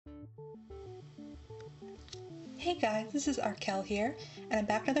Hey guys, this is Arkelle here, and I'm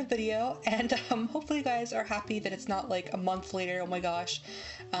back with another video, and hopefully you guys are happy that it's not like a month later. Oh my gosh.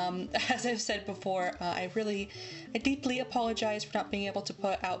 As I've said before, I deeply apologize for not being able to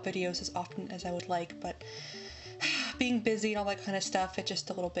put out videos as often as I would like, but being busy and all that kind of stuff, it's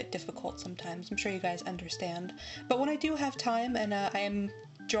just a little bit difficult sometimes. I'm sure you guys understand. But when I do have time, and I am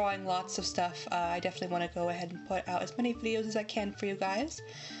drawing lots of stuff, I definitely want to go ahead and put out as many videos as I can for you guys.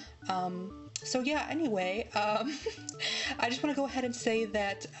 So yeah, anyway, I just want to go ahead and say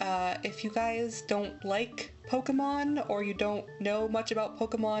that if you guys don't like Pokemon or you don't know much about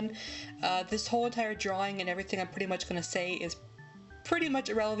Pokemon, this whole entire drawing and everything I'm pretty much going to say is pretty much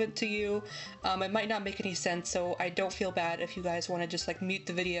irrelevant to you. It might not make any sense, so I don't feel bad if you guys want to just like mute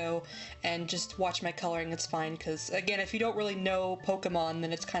the video and just watch my coloring. It's fine, because again, if you don't really know Pokemon,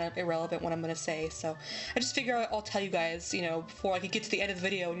 then it's kind of irrelevant what I'm going to say. So I just figure I'll tell you guys, you know, before I could get to the end of the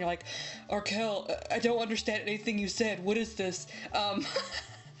video and you're like, Arkelle, I don't understand anything you said, what is this?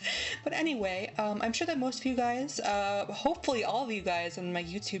 But anyway, I'm sure that most of you guys, hopefully all of you guys on my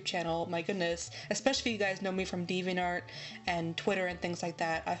YouTube channel, my goodness, especially if you guys know me from DeviantArt and Twitter and things like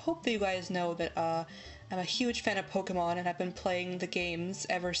that, I hope that you guys know that I'm a huge fan of Pokemon, and I've been playing the games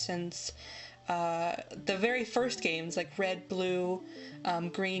ever since the very first games, like Red, Blue,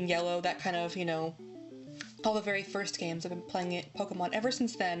 Green, Yellow, that kind of, you know, all the very first games. I've been playing Pokemon ever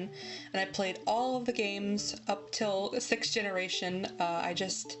since then, and I played all of the games up till the 6th generation.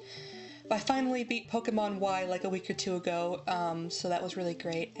 I finally beat Pokemon Y like a week or two ago, so that was really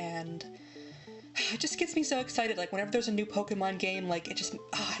great, and it just gets me so excited. Like, whenever there's a new Pokemon game, like, it just,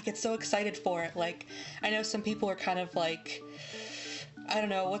 I get so excited for it. Like, I know some people are kind of like, I don't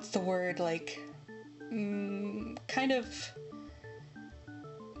know, what's the word, like, kind of,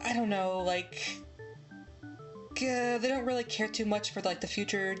 I don't know, like, they don't really care too much for like the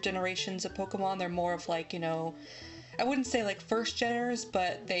future generations of Pokemon. They're more of like, you know, I wouldn't say like first geners,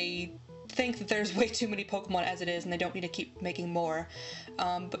 but they think that there's way too many Pokemon as it is and they don't need to keep making more.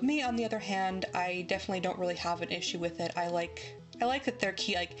 But me, on the other hand, I definitely don't really have an issue with it. I like that they're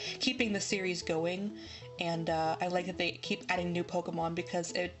keeping the series going, and I like that they keep adding new Pokemon,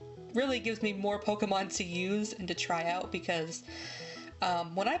 because it really gives me more Pokemon to use and to try out. Because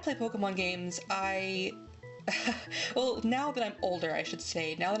when I play Pokemon games, well, now that I'm older, I should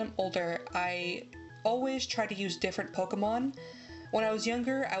say, I always try to use different Pokemon. When I was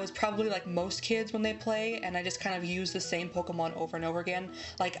younger, I was probably like most kids when they play, and I just kind of use the same Pokemon over and over again.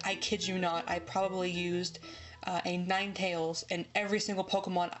 Like, I kid you not, I probably used a Ninetales in every single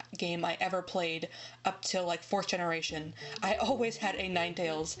Pokemon game I ever played up till like 4th generation. I always had a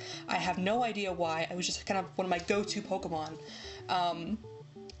Ninetales. I have no idea why. It was just kind of one of my go-to Pokemon.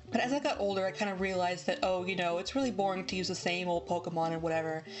 But as I got older, I kind of realized that, oh, you know, it's really boring to use the same old Pokemon or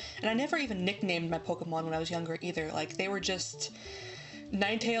whatever. And I never even nicknamed my Pokemon when I was younger either. Like, they were just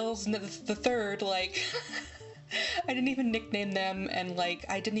Ninetales and the third, like, I didn't even nickname them, and like,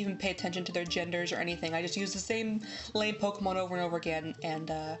 I didn't even pay attention to their genders or anything. I just used the same lame Pokemon over and over again,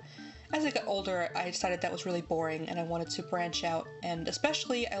 and as I got older, I decided that was really boring and I wanted to branch out, and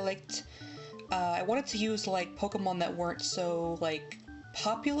especially I wanted to use like Pokemon that weren't so like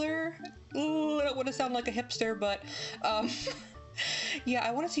popular. Ooh, I don't want to sound like a hipster, but yeah,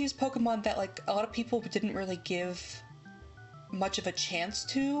 I wanted to use Pokemon that like a lot of people didn't really give much of a chance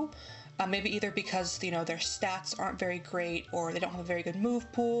to. Maybe either because, you know, their stats aren't very great, or they don't have a very good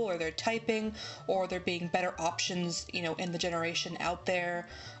move pool, or they're typing, or they're being better options, you know, in the generation out there,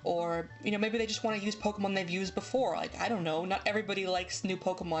 or, you know, maybe they just want to use Pokemon they've used before. Like, I don't know, not everybody likes new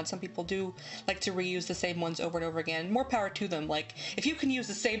Pokemon. Some people do like to reuse the same ones over and over again. More power to them. Like, if you can use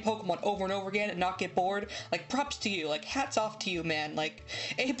the same Pokemon over and over again and not get bored, like, props to you. Like, hats off to you, man. Like,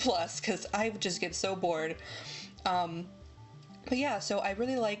 A+, because I would just get so bored. But yeah, so I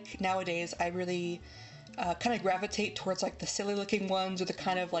really like, nowadays, I really kind of gravitate towards like the silly looking ones, or the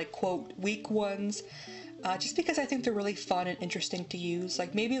kind of like, quote, weak ones, just because I think they're really fun and interesting to use,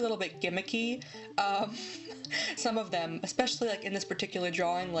 like maybe a little bit gimmicky. Some of them, especially like in this particular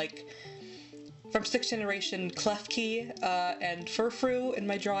drawing, like from 6th generation, Klefki and Furfrou in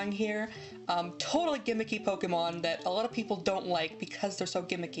my drawing here. Totally gimmicky Pokemon that a lot of people don't like because they're so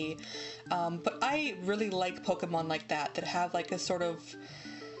gimmicky. But I really like Pokemon like that have like a sort of,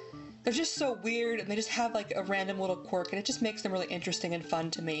 they're just so weird, and they just have like a random little quirk, and it just makes them really interesting and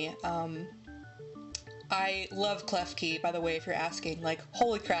fun to me. I love Klefki, by the way, if you're asking. Like,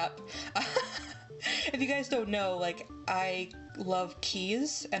 holy crap. If you guys don't know, like, I love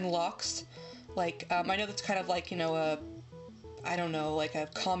keys and locks. Like, I know that's kind of like, you know, a I don't know, like a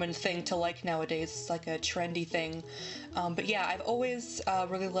common thing to like nowadays. It's like a trendy thing. But yeah, I've always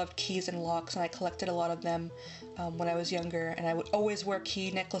really loved keys and locks, and I collected a lot of them when I was younger, and I would always wear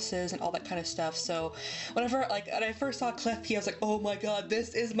key necklaces and all that kind of stuff. So whenever, like, when I first saw Klefki, I was like, oh my god,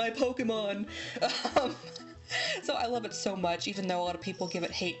 this is my Pokemon! So I love it so much, even though a lot of people give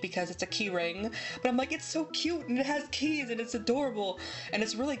it hate because it's a key ring. But I'm like, it's so cute, and it has keys, and it's adorable, and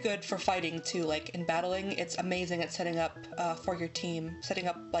it's really good for fighting too. Like in battling, it's amazing at setting up for your team, setting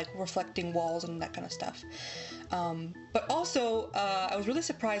up like reflecting walls and that kind of stuff. But also, I was really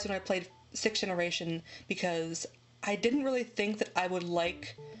surprised when I played 6th generation because I didn't really think that I would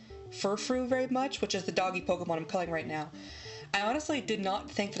like Furfrou very much, which is the doggy Pokemon I'm culling right now. I honestly did not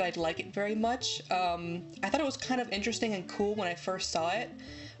think that I'd like it very much. I thought it was kind of interesting and cool when I first saw it,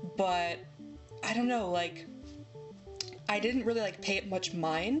 but I don't know, like, I didn't really like pay it much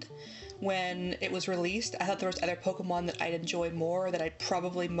mind when it was released. I thought there was other Pokemon that I'd enjoy more, that I'd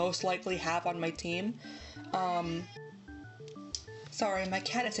probably most likely have on my team. Sorry, my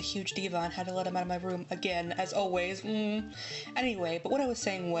cat is a huge diva and had to let him out of my room again, as always. Anyway, but what I was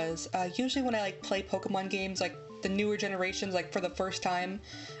saying was, usually when I like play Pokemon games, like the newer generations, like for the first time,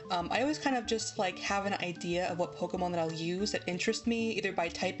 I always kind of just like have an idea of what Pokemon that I'll use that interest me, either by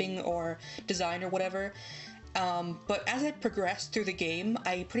typing or design or whatever. But as I progress through the game,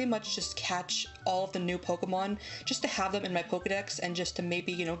 I pretty much just catch all of the new Pokemon just to have them in my Pokedex and just to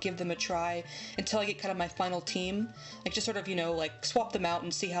maybe, you know, give them a try until I get kind of my final team. Like just sort of, you know, like swap them out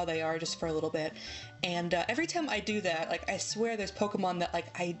and see how they are just for a little bit. And every time I do that, like I swear there's Pokemon that like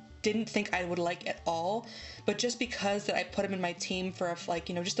I didn't think I would like at all, but just because that I put them in my team for like,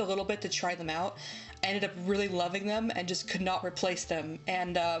 you know, just a little bit to try them out, I ended up really loving them and just could not replace them.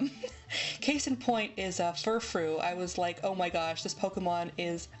 And case in point is Furfrou. I was like, oh my gosh, this Pokemon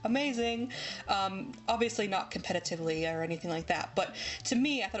is amazing. Obviously not competitively or anything like that, but to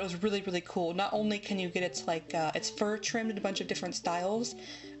me I thought it was really, really cool. Not only can you get its like its fur trimmed in a bunch of different styles,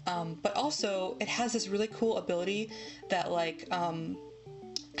 but also it has this really cool ability that like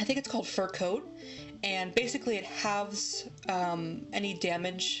I think it's called Fur Coat, and basically it halves any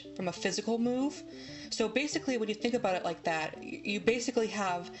damage from a physical move. So basically when you think about it like that, you basically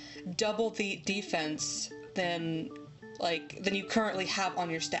have double the defense than you currently have on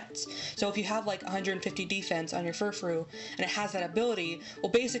your stats. So if you have like 150 defense on your Furfrou and it has that ability,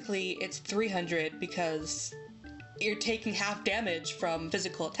 well basically it's 300 because you're taking half damage from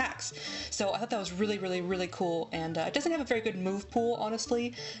physical attacks. So I thought that was really, really, really cool, and it doesn't have a very good move pool,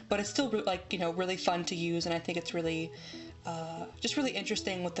 honestly, but it's still like, you know, really fun to use, and I think it's really just really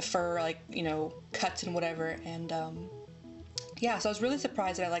interesting with the fur, like, you know, cuts and whatever. And yeah, so I was really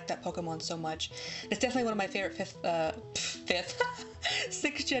surprised that I liked that Pokemon so much. It's definitely one of my favorite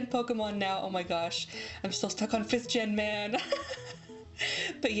 6th gen Pokemon now. Oh my gosh, I'm still stuck on 5th gen, man.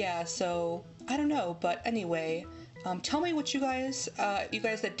 But yeah, so I don't know, but anyway, tell me what you guys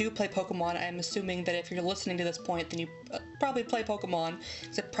that do play Pokemon. I'm assuming that if you're listening to this point, then you probably play Pokemon,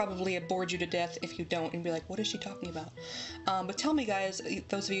 because it probably bored you to death if you don't, and be like, what is she talking about? But tell me, guys,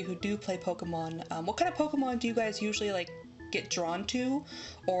 those of you who do play Pokemon, what kind of Pokemon do you guys usually like get drawn to,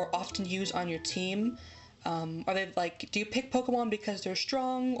 or often use on your team? Are they like, do you pick Pokemon because they're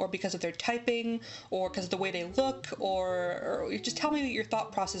strong, or because of their typing, or because of the way they look, or just tell me your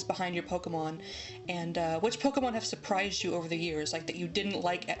thought process behind your Pokemon, and which Pokemon have surprised you over the years, like that you didn't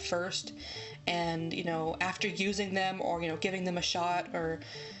like at first, and you know, after using them, or you know, giving them a shot, or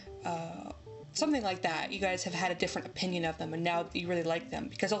something like that, you guys have had a different opinion of them, and now you really like them,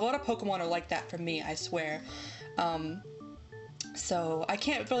 because a lot of Pokemon are like that for me, I swear. So I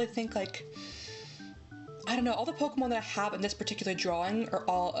can't really think like, I don't know, all the Pokemon that I have in this particular drawing are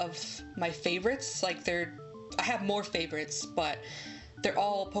all of my favorites. Like I have more favorites, but they're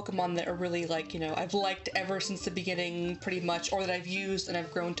all Pokemon that are really like, you know, I've liked ever since the beginning pretty much, or that I've used and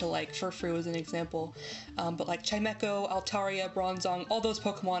I've grown to like. Furfrou as an example. But like Chimecho, Altaria, Bronzong, all those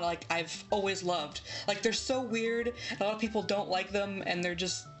Pokemon like I've always loved. Like they're so weird, a lot of people don't like them and they're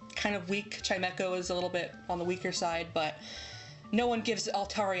just kind of weak. Chimecho is a little bit on the weaker side, but no one gives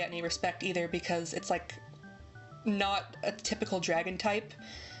Altaria any respect either because it's like not a typical dragon type.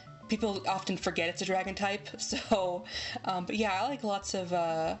 People often forget it's a dragon type, so but yeah, I like lots of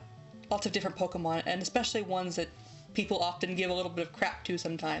different Pokemon, and especially ones that people often give a little bit of crap to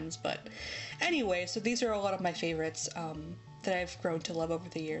sometimes. But anyway, so these are a lot of my favorites that I've grown to love over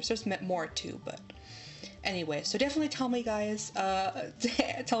the years. There's more too, but anyway, so definitely tell me, guys,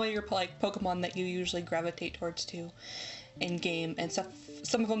 tell me your like Pokemon that you usually gravitate towards too in game, and stuff,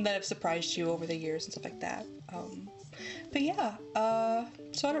 some of them that have surprised you over the years and stuff like that. But yeah,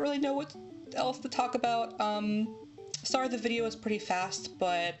 so I don't really know what else to talk about. sorry the video is pretty fast,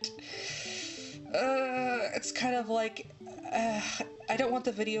 but it's kind of like, I don't want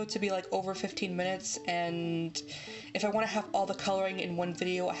the video to be like over 15 minutes, and if I want to have all the coloring in one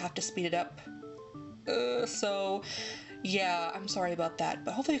video, I have to speed it up. So yeah, I'm sorry about that,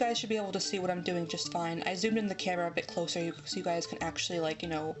 but hopefully you guys should be able to see what I'm doing just fine. I zoomed in the camera a bit closer so you guys can actually, like, you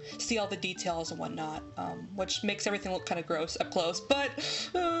know, see all the details and whatnot, which makes everything look kind of gross up close, but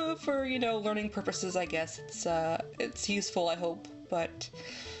for, you know, learning purposes, I guess it's useful, I hope. But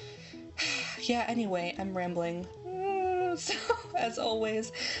yeah, anyway, I'm rambling. So, as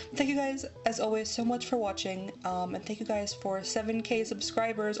always, thank you guys, as always, so much for watching, and thank you guys for 7K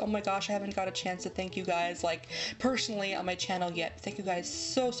subscribers. Oh my gosh, I haven't got a chance to thank you guys, like, personally on my channel yet. Thank you guys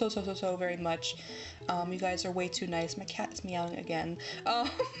so very much. You guys are way too nice. My cat is meowing again.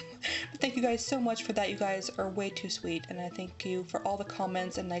 Thank you guys so much for that. You guys are way too sweet, and I thank you for all the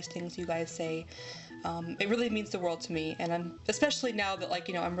comments and nice things you guys say. It really means the world to me, and I'm especially now that, like,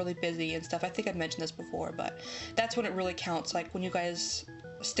 you know, I'm really busy and stuff. I think I've mentioned this before, but that's when it really counts, like when you guys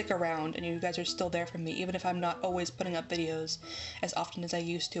stick around and you guys are still there for me, even if I'm not always putting up videos as often as I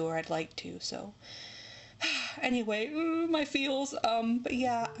used to or I'd like to. So anyway, my feels, but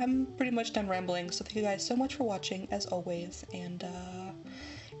yeah, I'm pretty much done rambling, so thank you guys so much for watching, as always, and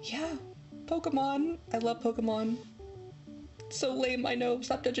yeah, Pokemon, I love Pokemon. It's so lame, I know,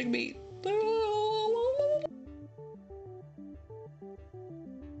 stop judging me.